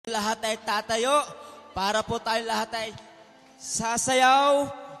Lahat ay tatayo para po tayo lahat ay sasayaw,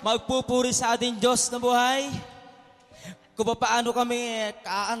 magpupuri sa ating Diyos na buhay. Kung paano kami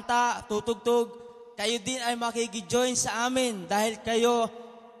kaanta, tutugtog, kayo din ay makikijoin sa amin dahil kayo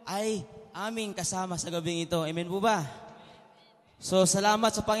ay aming kasama sa gabing ito. Amen po ba? So salamat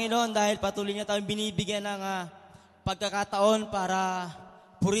sa Panginoon dahil patuloy niya tayong binibigyan ng pagkakataon para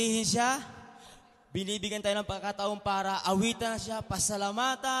purihin siya. Binibigyan tayo ng pagkakataon para awitan siya,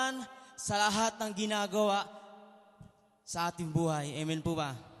 pasalamatan sa lahat ng ginagawa sa ating buhay. Amen po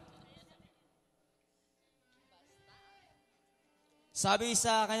ba? Sabi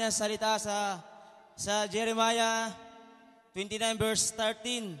sa kanyang salita sa Jeremiah 29 verse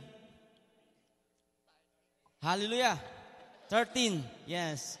 13. Hallelujah. 13.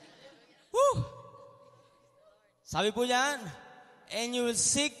 Yes. Woo! Sabi po yan, and you will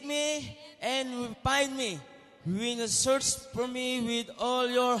seek me and will find me when you search for me with all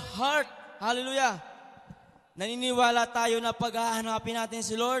your heart. Hallelujah. Naniniwala tayo na paghahanapin natin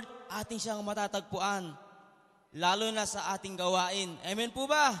si Lord, ating siyang matatagpuan. Lalo na sa ating gawain. Amen po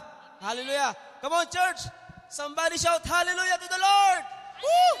ba? Hallelujah. Come on, church. Somebody shout hallelujah to the Lord.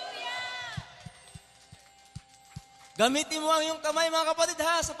 Woo! Gamitin mo ang iyong kamay, mga kapatid,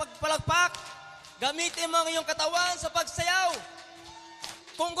 ha, sa pagpalakpak. Gamitin mo ang iyong katawan sa pagsayaw.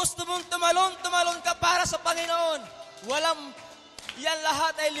 Kung gusto mong tumalon, tumalon ka para sa Panginoon. Yan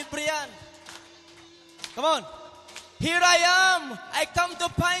lahat ay libre yan. Come on. Here I am. I come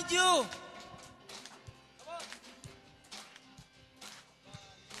to find you. Come on.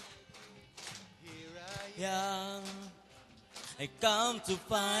 Here I am. I come to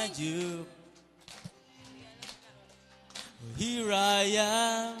find you. Here I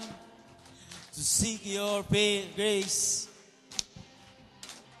am to seek your grace.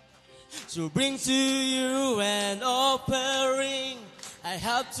 To bring to you an offering, I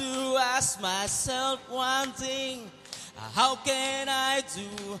have to ask myself one thing. How can I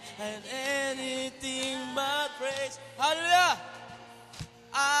do anything but praise? Hallelujah!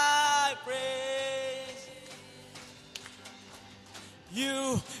 I praise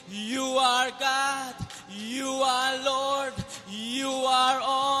you. You are God. You are Lord. You are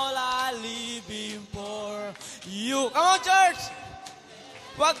all I live in for. You. Come on, church!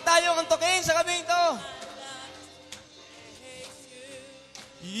 Huwag tayo kantukin sa gabing ito.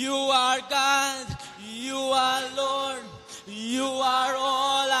 You are God. You are Lord. You are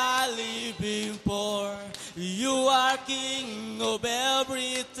all I live in for. You are King of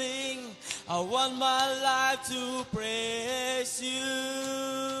everything. I want my life to praise you.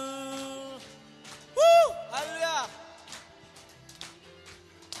 Woo! Hallelujah!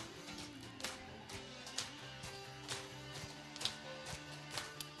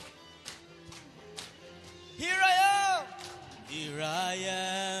 Here I am. Here I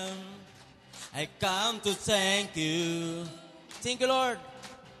am. I come to thank you. Thank you, Lord.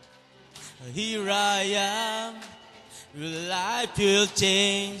 Here I am. Your life will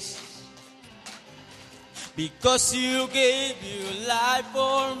change. Because you gave your life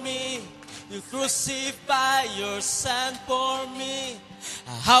for me. You crucified your son for me.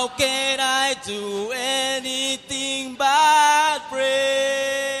 How can I do anything but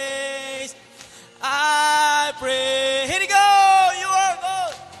praise? I pray. Here we go. You are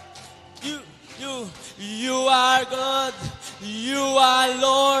God. You are God. You are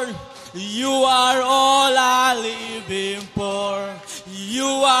Lord. You are all I live in for. You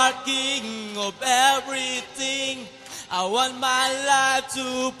are King of everything. I want my life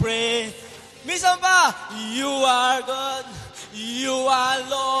to pray. Minsan pa, you are God. You are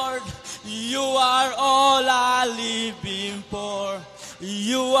Lord. You are all I live in for.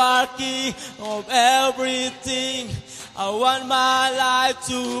 You are King of everything. I want my life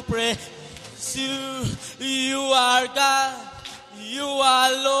to praise you. You are God. You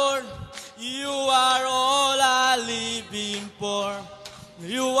are Lord. You are all I live in for.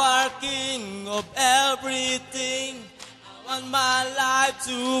 You are King of everything. I want my life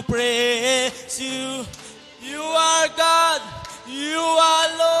to praise you. You are God. You are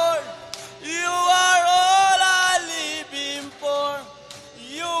Lord. You are all I live in for.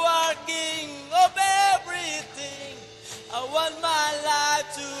 You are King of everything. I want my life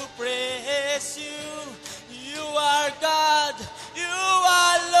to praise you. You are God. You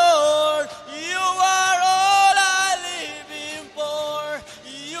are Lord. You are all I live in for.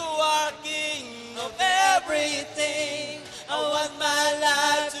 You are King of everything. I want my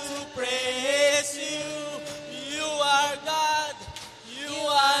life to praise you. You are God. You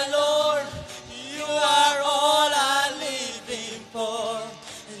are Lord. You are all I live in for.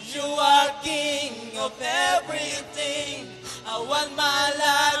 You are King of everything. I want my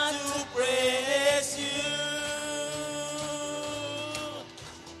life to praise you.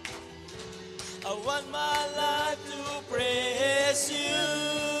 I want my life to praise you.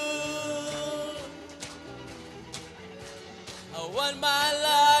 I want my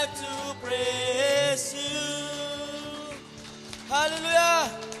life to praise you. Hallelujah!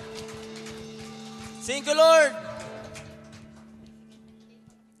 Thank you, Lord.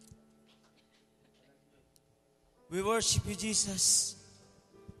 We worship you, Jesus.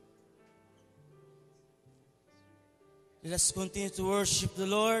 Let us continue to worship the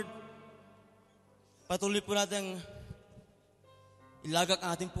Lord. Patuloy po natin ilagak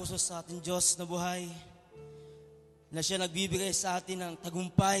ang ating puso sa ating Diyos na buhay, na siya nagbibigay sa atin ng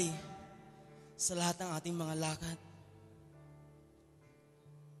tagumpay sa lahat ng ating mga lakad.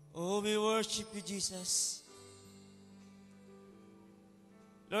 Oh, we worship you, Jesus.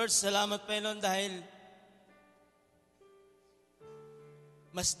 Lord, salamat, Panginoon, dahil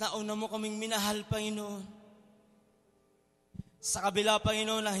mas nauna mo kaming minahal, Panginoon. Sa kabila,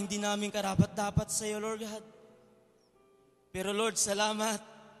 Panginoon, na hindi namin karapat-dapat sa iyo, Lord God. Pero Lord, salamat.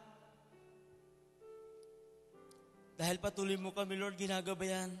 Dahil patuloy mo kami, Lord,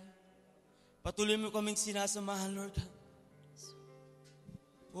 ginagabayan. Patuloy mo kaming sinasamahan, Lord God.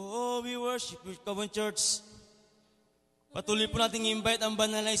 Oh, we worship you, Come on, Church. Patuloy po nating invite ang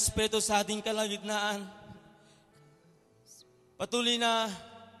banal na Espiritu sa ating kalagitnaan. Patuloy na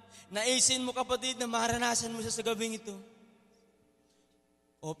naisin mo, kapatid, na maranasan mo siya sa gabing ito.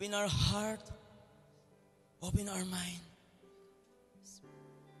 Open our heart. Open our mind.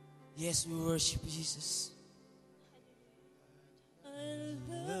 Yes, we worship Jesus. I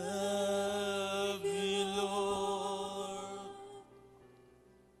love you, Lord.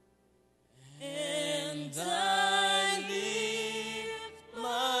 And I lift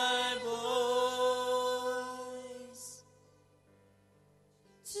my voice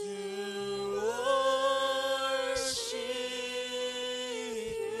to worship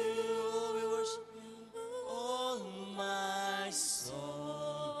you. Oh, we worship you. All my soul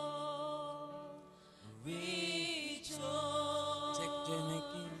rejoice.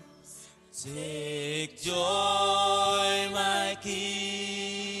 Take joy, my King.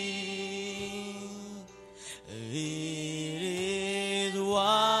 It is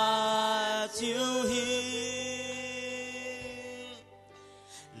what you hear.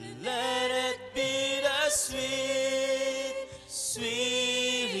 Let it be the sweet,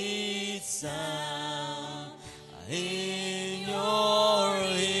 sweet sound in your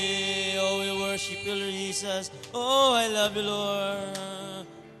ear. Oh, we worship you, Lord Jesus. Oh, I love you, Lord.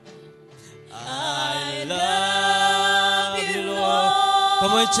 I love you, Lord.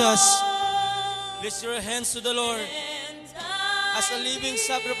 Come on, just lift your hands to the Lord as a living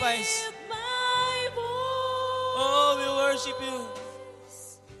sacrifice. Oh, we worship you.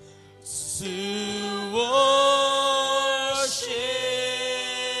 To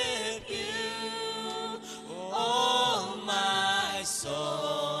worship you, all my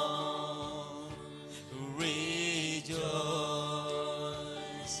soul rejoice.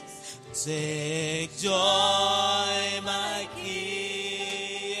 Take joy, my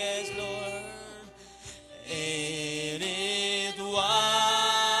King, yes, Lord. It is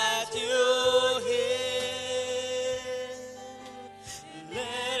what you hear.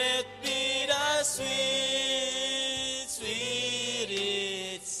 Let it be the sweet,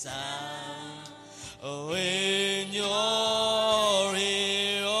 sweet sound in your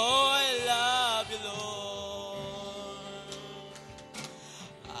ear. Oh, I love you, Lord.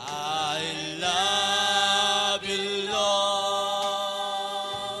 I love you, Lord,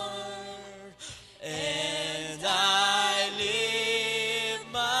 and I lift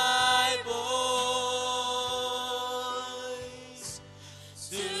my voice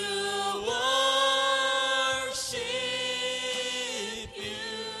to worship you.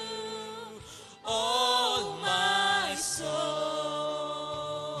 All my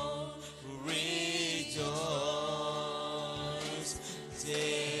soul rejoice.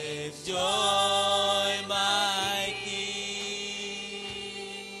 Take joy, my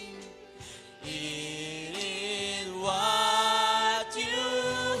King. It is what you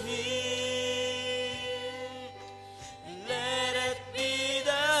hear. Let it be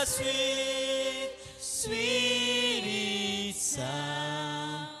the sweet, sweet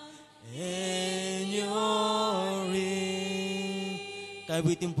sound in your ear.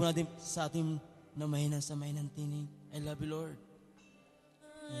 Kabitin po natin sa ating na mahina sa mahinang tinig. I love you, Lord.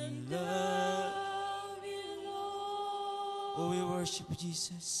 I love you, Lord. Oh, we worship you,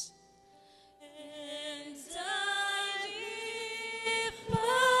 Jesus. And I lift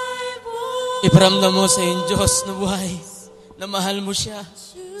my voice. Iparamdam mo sa iyong Diyos na buhay. na mahal mo siya.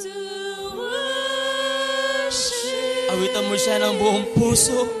 to worship. Awitan mo siya ng buong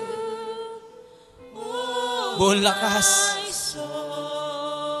puso, buong lakas. My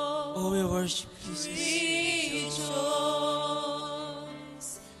soul, Oh, we worship Jesus. rejoice.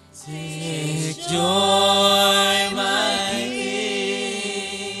 Take joy, my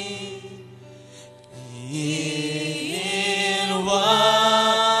King, in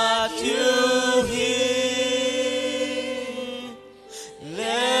what you hear.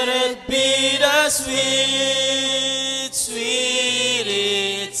 Let it be the sweet,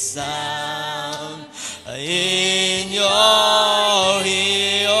 sweetest sound in your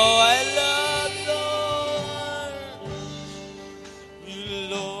ear. Oh, I love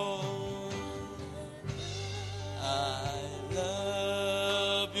you, Lord. I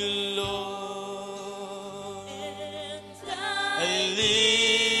love you, Lord. I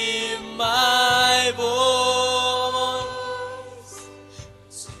lift my voice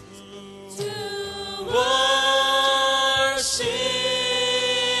to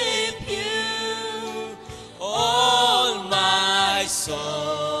worship you. All my soul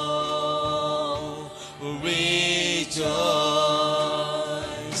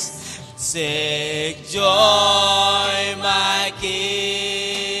rejoice. Take joy, my King.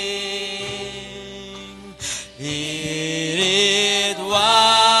 Hear it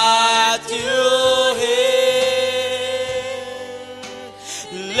what you hear.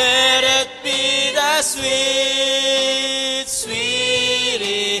 Let it be the sweet,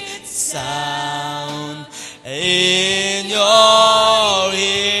 sweetest sound in your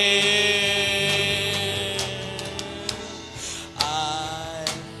ear.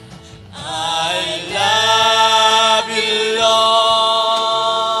 I love you, Lord,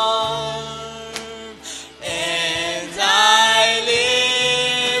 and I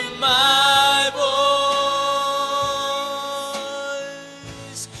lift my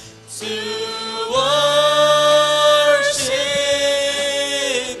voice to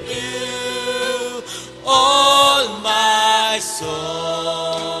worship you. All my soul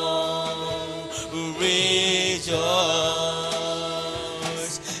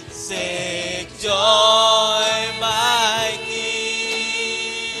rejoice. Take joy, my King,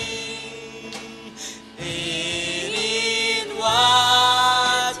 in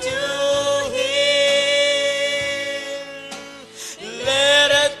what you hear.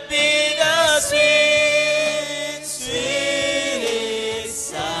 Let it be the sweet, sweetest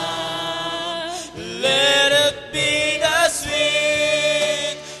sound. Let it be the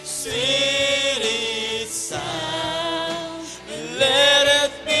sweet, sweetest sound. Let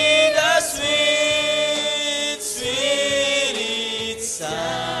it be the sweet, sweetest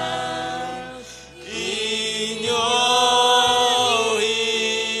sound in your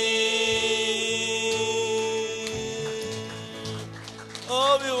ear.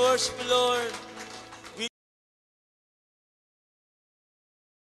 Oh, we worship you, Lord.